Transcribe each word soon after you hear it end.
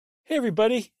Hey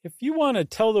everybody, if you want to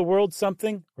tell the world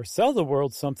something or sell the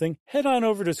world something, head on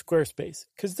over to Squarespace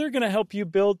because they're going to help you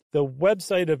build the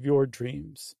website of your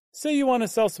dreams. Say you want to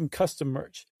sell some custom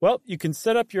merch. Well, you can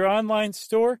set up your online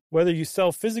store, whether you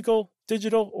sell physical,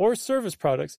 digital, or service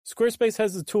products. Squarespace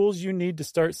has the tools you need to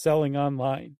start selling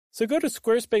online. So go to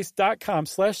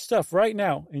squarespace.com/stuff right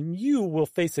now and you will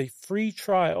face a free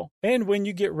trial. And when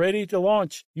you get ready to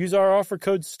launch, use our offer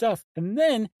code STUFF and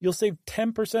then you'll save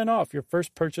 10% off your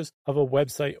first purchase of a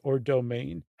website or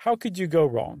domain. How could you go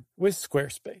wrong with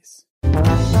Squarespace?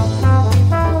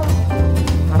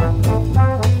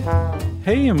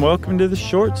 Hey, and welcome to the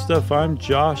Short Stuff. I'm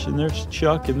Josh, and there's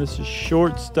Chuck, and this is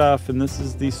Short Stuff, and this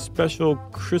is the special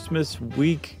Christmas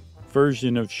week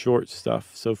version of Short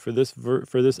Stuff. So for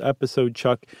this episode,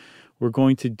 Chuck, we're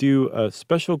going to do a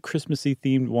special Christmassy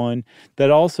themed one that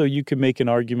also you can make an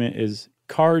argument is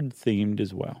card themed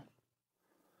as well.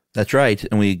 That's right,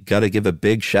 and we got to give a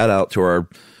big shout out to our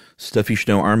Stuff You Should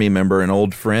Know Army member and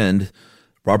old friend,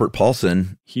 Robert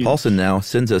Paulson. Huge. Paulson now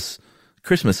sends us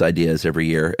Christmas ideas every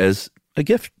year as a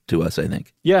gift to us, I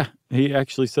think. Yeah, he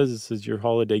actually says this is your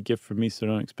holiday gift from me, so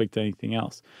don't expect anything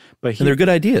else. But and they're good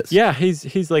ideas. Yeah,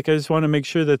 he's like, I just want to make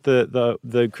sure that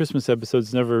the Christmas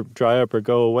episodes never dry up or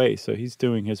go away. So he's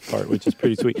doing his part, which is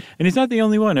pretty sweet. And he's not the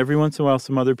only one. Every once in a while,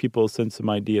 some other people send some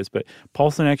ideas, but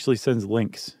Paulson actually sends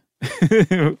links.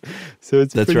 So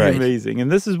it's pretty amazing.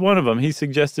 And this is one of them. He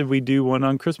suggested we do one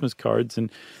on Christmas cards, and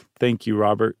thank you,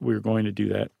 Robert. We're going to do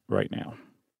that right now.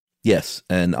 Yes,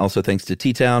 and also thanks to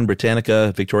T-Town,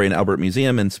 Britannica, Victoria and Albert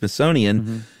Museum, and Smithsonian.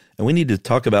 Mm-hmm. And we need to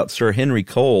talk about Sir Henry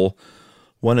Cole,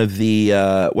 one of the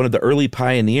early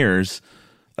pioneers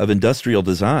of industrial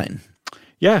design.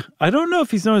 Yeah, I don't know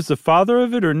if he's known as the father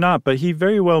of it or not, but he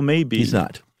very well may be. He's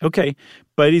not. Okay,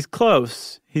 but he's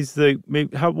close. He's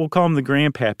we'll call him the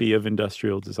grandpappy of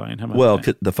industrial design. How about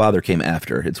that? The father came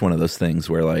after. It's one of those things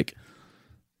where, like,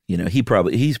 you know, he's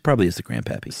probably is the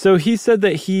grandpappy. So he said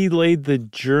that he laid the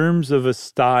germs of a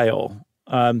style.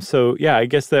 So yeah, I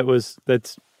guess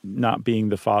that's not being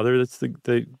the father. That's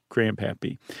the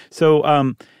grandpappy.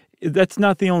 So that's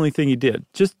not the only thing he did.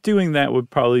 Just doing that would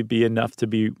probably be enough to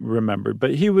be remembered.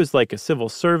 But he was like a civil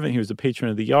servant. He was a patron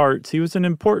of the arts. He was an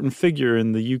important figure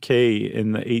in the UK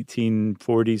in the 1840s,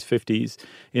 50s.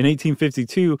 In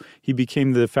 1852, he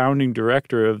became the founding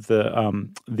director of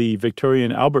the Victoria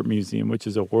and Albert Museum, which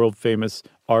is a world-famous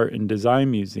art and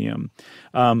design museum.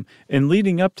 And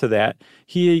leading up to that,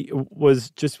 he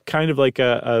was just kind of like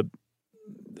a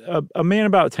man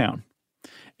about town.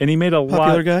 And he made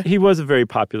popular guy? He was a very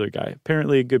popular guy,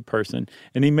 apparently a good person.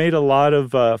 And he made a lot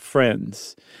of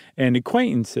friends and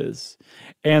acquaintances.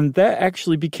 And that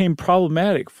actually became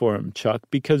problematic for him, Chuck,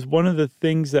 because one of the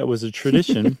things that was a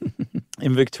tradition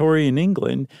in Victorian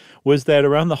England was that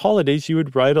around the holidays, you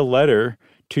would write a letter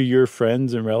to your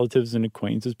friends and relatives and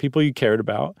acquaintances, people you cared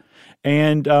about.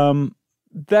 And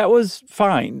that was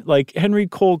fine. Like, Henry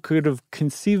Cole could have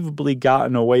conceivably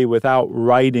gotten away without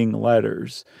writing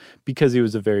letters because he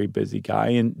was a very busy guy,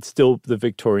 and still the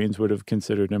Victorians would have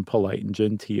considered him polite and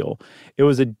genteel. It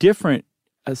was a different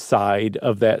side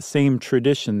of that same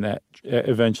tradition that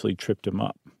eventually tripped him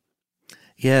up.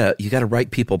 Yeah, you got to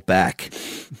write people back,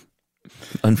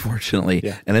 unfortunately.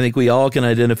 Yeah. And I think we all can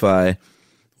identify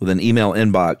with an email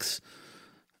inbox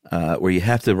where you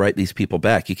have to write these people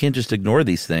back. You can't just ignore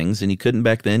these things, and you couldn't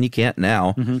back then. You can't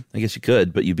now. Mm-hmm. I guess you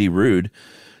could, but you'd be rude.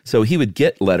 So he would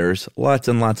get letters, lots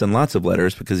and lots and lots of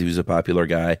letters, because he was a popular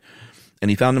guy.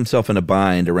 And he found himself in a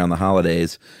bind around the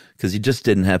holidays because he just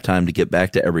didn't have time to get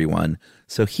back to everyone.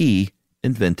 So he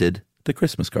invented the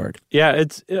Christmas card. Yeah,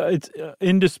 it's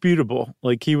indisputable.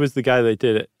 Like, he was the guy that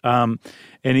did it. And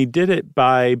he did it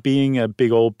by being a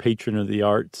big old patron of the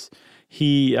arts.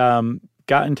 He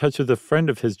got in touch with a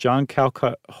friend of his, John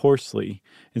Calcutt Horsley,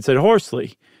 and said,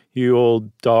 "Horsley, you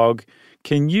old dog,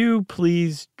 can you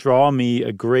please draw me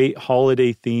a great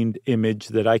holiday-themed image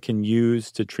that I can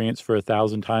use to transfer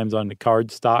 1,000 times onto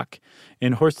cardstock?"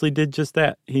 And Horsley did just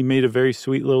that. He made a very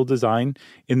sweet little design.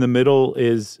 In the middle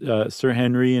is Sir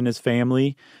Henry and his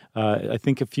family, I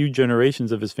think a few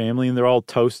generations of his family, and they're all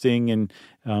toasting and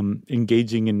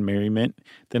engaging in merriment.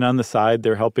 Then on the side,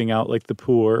 they're helping out, like, the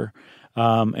poor.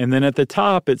 And then at the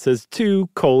top, it says to :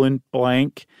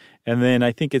 blank. And then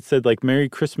I think it said, like, Merry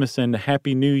Christmas and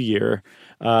Happy New Year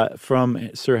from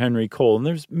Sir Henry Cole. And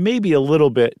there's maybe a little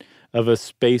bit of a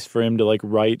space for him to, like,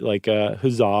 write, like, a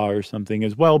huzzah or something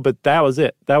as well. But that was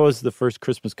it. That was the first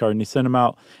Christmas card. And he sent them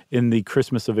out in the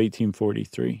Christmas of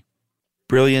 1843.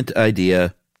 Brilliant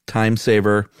idea. Time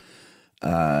saver.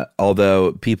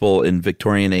 Although people in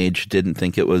Victorian age didn't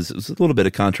think it was a little bit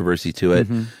of controversy to it,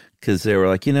 because they were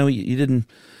like, you didn't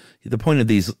the point of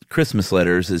these Christmas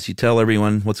letters is you tell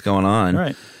everyone what's going on.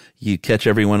 Right. You catch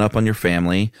everyone up on your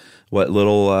family, what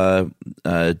little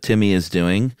Timmy is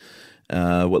doing,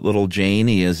 what little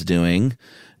Janie is doing,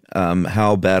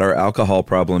 how bad our alcohol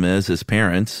problem is as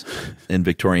parents in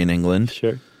Victorian England.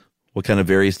 Sure. What kind of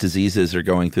various diseases are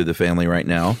going through the family right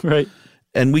now. Right.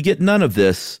 And we get none of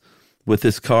this with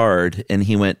this card. And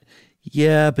he went,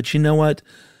 yeah, but you know what?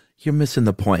 You're missing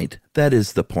the point. That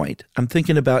is the point. I'm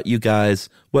thinking about you guys.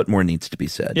 What more needs to be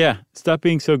said? Yeah. Stop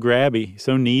being so grabby,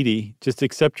 so needy. Just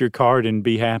accept your card and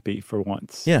be happy for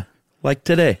once. Yeah. Like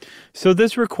today. So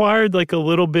this required like a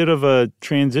little bit of a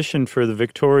transition for the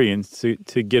Victorians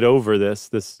to get over this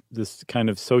kind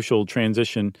of social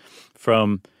transition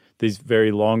from these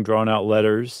very long drawn out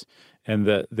letters and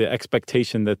the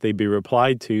expectation that they be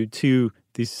replied to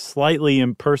these slightly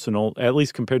impersonal, at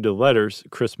least compared to letters,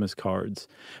 Christmas cards.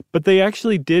 But they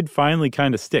actually did finally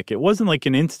kind of stick. It wasn't like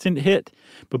an instant hit,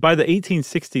 but by the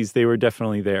 1860s, they were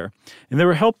definitely there. And they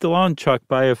were helped along, Chuck,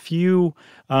 by a few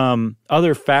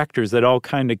other factors that all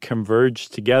kind of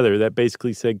converged together that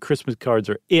basically said Christmas cards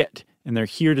are it, and they're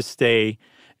here to stay,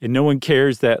 and no one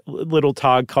cares that little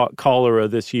Todd caught cholera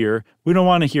this year. We don't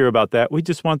want to hear about that. We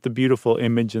just want the beautiful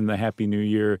image and the Happy New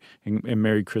Year and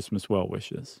Merry Christmas well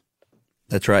wishes.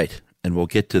 That's right. And we'll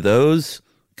get to those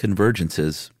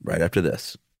convergences right after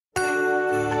this.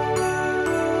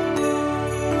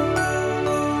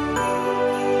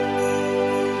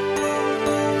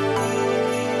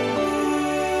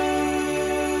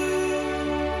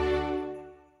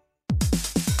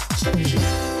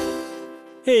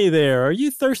 Hey there, are you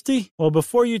thirsty? Well,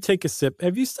 before you take a sip,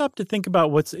 have you stopped to think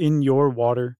about what's in your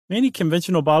water? Many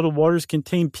conventional bottled waters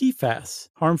contain PFAS,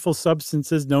 harmful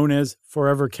substances known as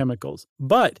forever chemicals.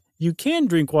 But you can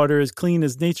drink water as clean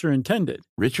as nature intended.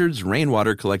 Richard's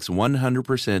Rainwater collects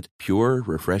 100% pure,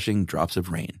 refreshing drops of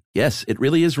rain. Yes, it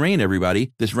really is rain,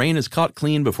 everybody. This rain is caught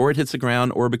clean before it hits the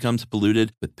ground or becomes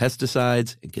polluted with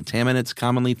pesticides and contaminants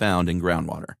commonly found in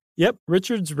groundwater. Yep,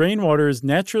 Richard's Rainwater is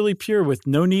naturally pure with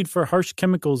no need for harsh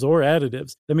chemicals or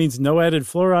additives. That means no added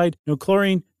fluoride, no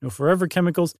chlorine, no forever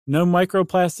chemicals, no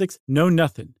microplastics, no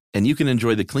nothing. And you can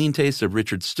enjoy the clean taste of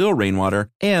Richard's still rainwater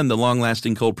and the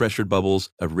long-lasting cold-pressured bubbles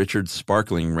of Richard's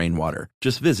sparkling rainwater.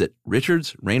 Just visit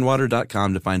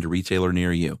richardsrainwater.com to find a retailer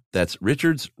near you. That's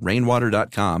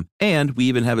richardsrainwater.com. And we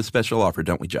even have a special offer,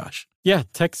 don't we, Josh? Yeah,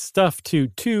 text stuff to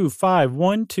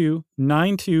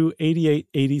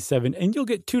 2512928887 and you'll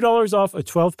get $2 off a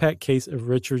 12-pack case of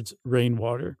Richard's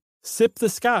Rainwater. Sip the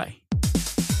sky.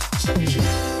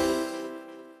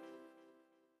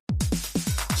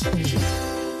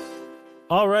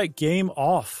 All right, game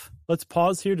off. Let's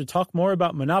pause here to talk more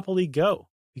about Monopoly Go.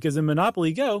 Because in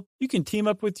Monopoly Go, you can team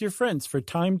up with your friends for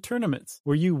timed tournaments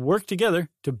where you work together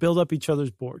to build up each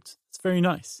other's boards. It's very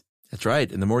nice. That's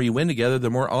right. And the more you win together, the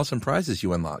more awesome prizes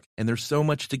you unlock. And there's so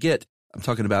much to get. I'm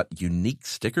talking about unique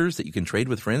stickers that you can trade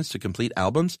with friends to complete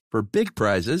albums for big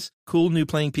prizes, cool new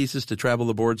playing pieces to travel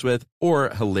the boards with,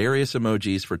 or hilarious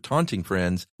emojis for taunting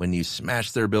friends when you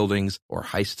smash their buildings or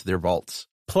heist their vaults.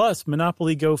 Plus,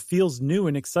 Monopoly Go feels new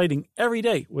and exciting every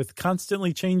day with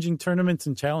constantly changing tournaments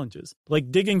and challenges, like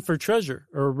digging for treasure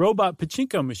or a robot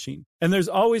pachinko machine. And there's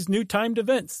always new timed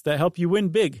events that help you win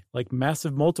big, like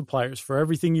massive multipliers for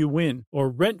everything you win or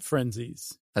rent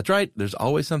frenzies. That's right. There's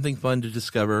always something fun to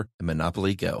discover in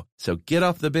Monopoly Go. So get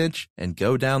off the bench and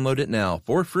go download it now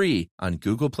for free on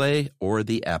Google Play or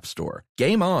the App Store.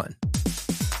 Game on!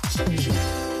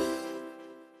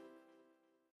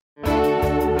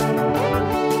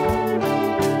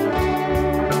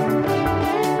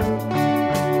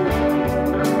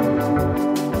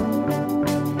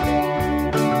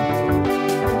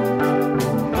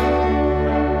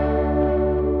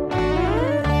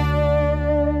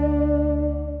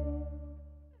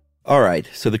 All right,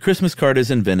 so the Christmas card is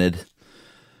invented.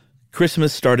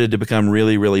 Christmas started to become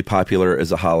really, really popular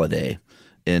as a holiday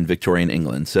in Victorian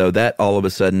England. So that all of a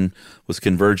sudden was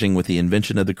converging with the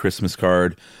invention of the Christmas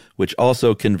card, which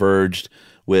also converged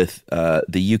with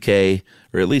the UK,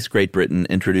 or at least Great Britain,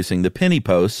 introducing the penny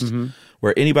post,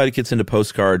 where anybody could send a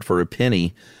postcard for a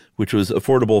penny, which was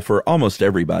affordable for almost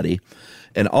everybody.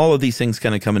 And all of these things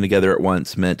kind of coming together at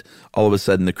once meant all of a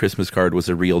sudden the Christmas card was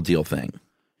a real deal thing.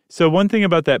 So one thing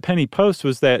about that penny post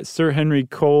was that Sir Henry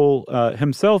Cole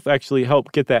himself actually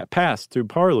helped get that passed through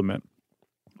Parliament,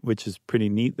 which is pretty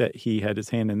neat that he had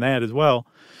his hand in that as well.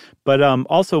 But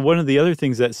also one of the other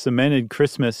things that cemented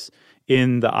Christmas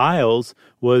in the aisles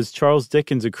was Charles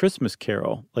Dickens' A Christmas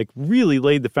Carol, like really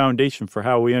laid the foundation for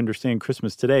how we understand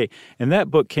Christmas today. And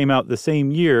that book came out the same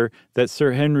year that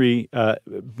Sir Henry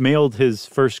mailed his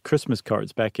first Christmas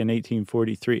cards back in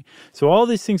 1843. So all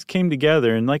these things came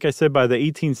together. And like I said, by the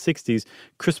 1860s,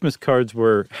 Christmas cards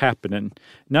were happening,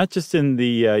 not just in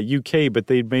the UK, but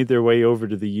they'd made their way over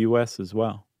to the US as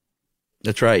well.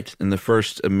 That's right. And the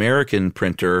first American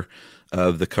printer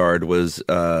of the card was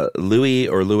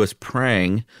Louis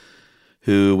Prang,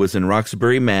 who was in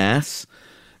Roxbury, Mass.,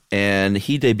 and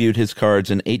he debuted his cards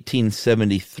in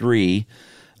 1873,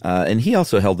 and he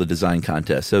also held a design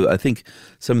contest. So I think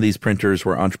some of these printers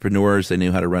were entrepreneurs. They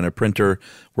knew how to run a printer,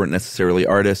 weren't necessarily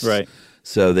artists. Right.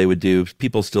 So they would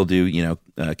people still do,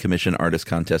 commission artist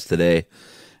contests today,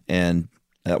 and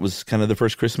that was kind of the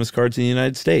first Christmas cards in the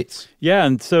United States. Yeah,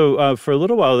 and so for a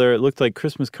little while there, it looked like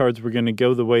Christmas cards were going to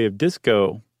go the way of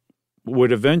disco,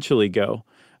 would eventually go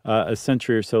a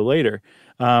century or so later.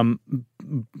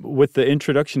 With the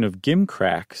introduction of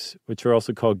gimcracks, which are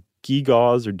also called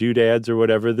gewgaws or doodads or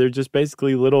whatever, they're just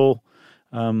basically little,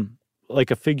 like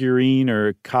a figurine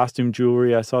or costume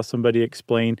jewelry. I saw somebody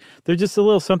explain. They're just a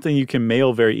little something you can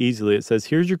mail very easily. It says,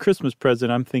 here's your Christmas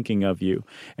present, I'm thinking of you.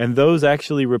 And those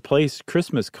actually replaced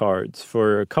Christmas cards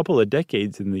for a couple of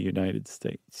decades in the United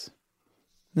States.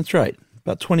 That's right.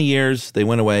 About 20 years, they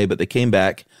went away, but they came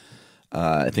back.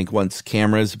 I think once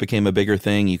cameras became a bigger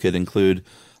thing, you could include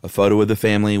a photo of the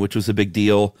family, which was a big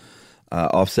deal.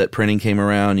 Offset printing came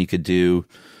around. You could do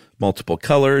multiple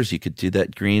colors. You could do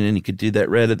that green and you could do that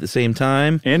red at the same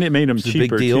time. And it made them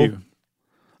cheaper, too.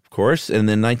 Of course. And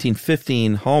then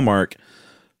 1915, Hallmark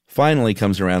finally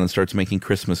comes around and starts making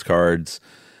Christmas cards.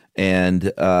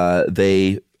 And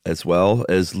they, as well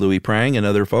as Louis Prang and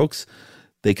other folks,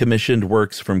 they commissioned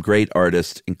works from great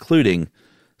artists, including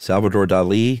Salvador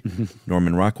Dali,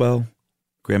 Norman Rockwell,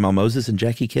 Grandma Moses, and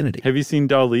Jackie Kennedy. Have you seen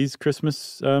Dali's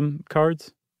Christmas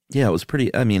cards? Yeah, it was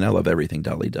pretty. I mean, I love everything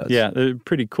Dali does. Yeah, they're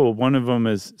pretty cool. One of them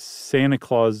is Santa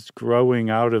Claus growing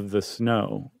out of the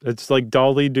snow. It's like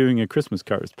Dali doing a Christmas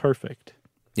card. It's perfect.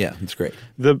 Yeah, it's great.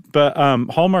 But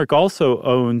Hallmark also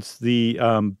owns the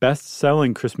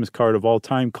best-selling Christmas card of all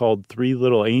time called Three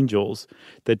Little Angels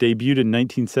that debuted in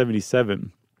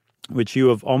 1977, which you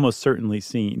have almost certainly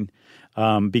seen.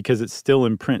 Because it's still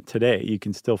in print today. You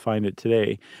can still find it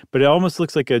today. But it almost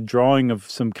looks like a drawing of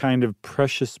some kind of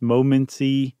precious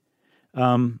moments-y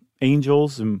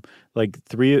angels, and like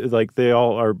three, like they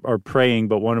all are praying,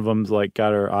 but one of them's like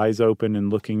got her eyes open and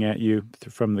looking at you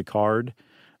from the card.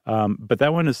 But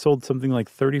that one has sold something like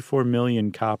 34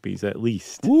 million copies at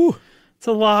least. Woo! It's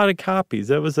a lot of copies.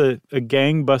 That was a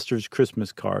gangbusters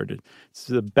Christmas card. It's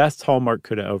the best Hallmark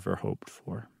could have ever hoped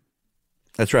for.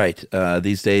 That's right.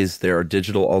 These days there are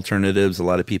digital alternatives. A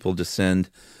lot of people just send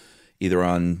either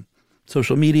on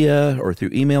social media or through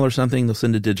email or something. They'll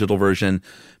send a digital version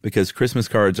because Christmas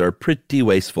cards are pretty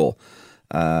wasteful.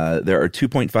 There are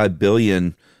 2.5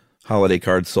 billion holiday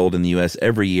cards sold in the U.S.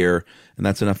 every year, and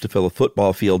that's enough to fill a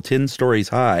football field 10 stories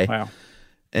high. Wow.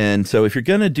 And so if you're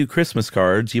going to do Christmas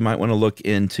cards, you might want to look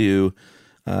into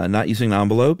not using an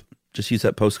envelope. Just use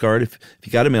that postcard. If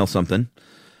you got to mail something,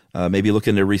 maybe look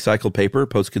into recycled paper.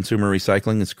 Post-consumer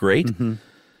recycling is great.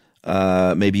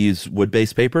 Mm-hmm. Maybe use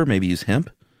wood-based paper. Maybe use hemp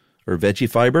or veggie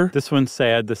fiber. This one's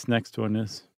sad. This next one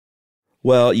is.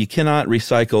 Well, you cannot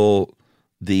recycle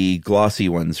the glossy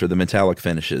ones or the metallic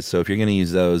finishes. So if you're going to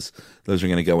use those are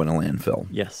going to go in a landfill.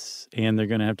 Yes, and they're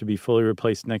going to have to be fully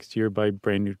replaced next year by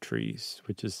brand new trees,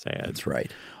 which is sad. That's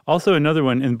right. Also another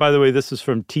one, and by the way, this is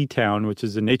from Teatown, which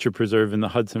is a nature preserve in the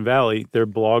Hudson Valley. Their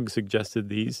blog suggested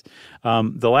these.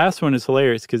 The last one is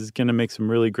hilarious because it's going to make some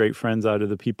really great friends out of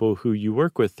the people who you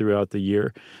work with throughout the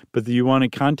year. But you want to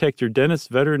contact your dentist,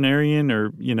 veterinarian,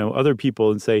 or other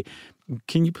people and say,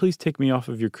 can you please take me off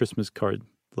of your Christmas card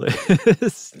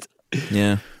list?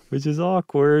 Yeah. Which is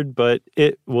awkward, but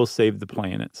it will save the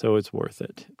planet, so it's worth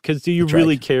it. Because do you That's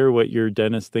really right. care what your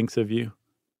dentist thinks of you?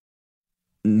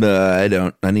 I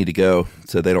don't. I need to go,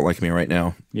 so they don't like me right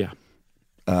now. Yeah.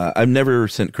 I've never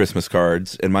sent Christmas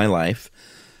cards in my life.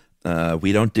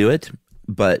 We don't do it,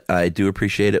 but I do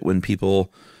appreciate it when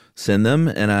people send them.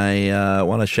 And I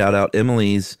want to shout out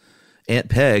Emily's Aunt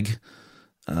Peg,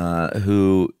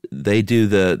 who they do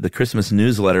the Christmas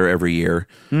newsletter every year,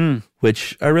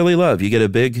 which I really love. You get a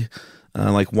big,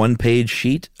 like one-page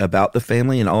sheet about the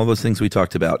family and all those things we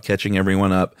talked about, catching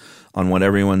everyone up on what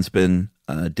everyone's been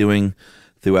doing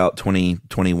throughout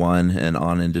 2021 and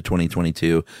on into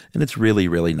 2022. And it's really,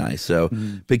 really nice. So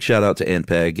big shout out to Aunt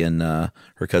Peg and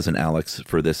her cousin Alex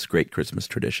for this great Christmas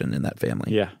tradition in that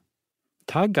family. Yeah.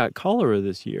 Todd got cholera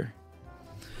this year.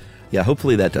 Yeah,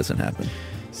 hopefully that doesn't happen.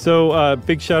 So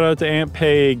big shout out to Aunt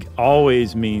Peg.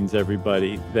 Always means,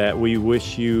 everybody, that we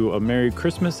wish you a Merry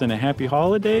Christmas and a Happy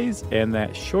Holidays, and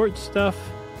that Short Stuff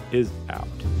is out.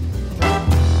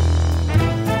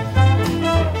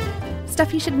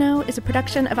 Stuff You Should Know is a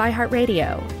production of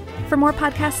iHeartRadio. For more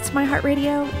podcasts from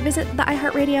iHeartRadio, visit the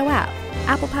iHeartRadio app,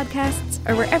 Apple Podcasts,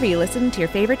 or wherever you listen to your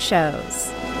favorite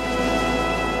shows.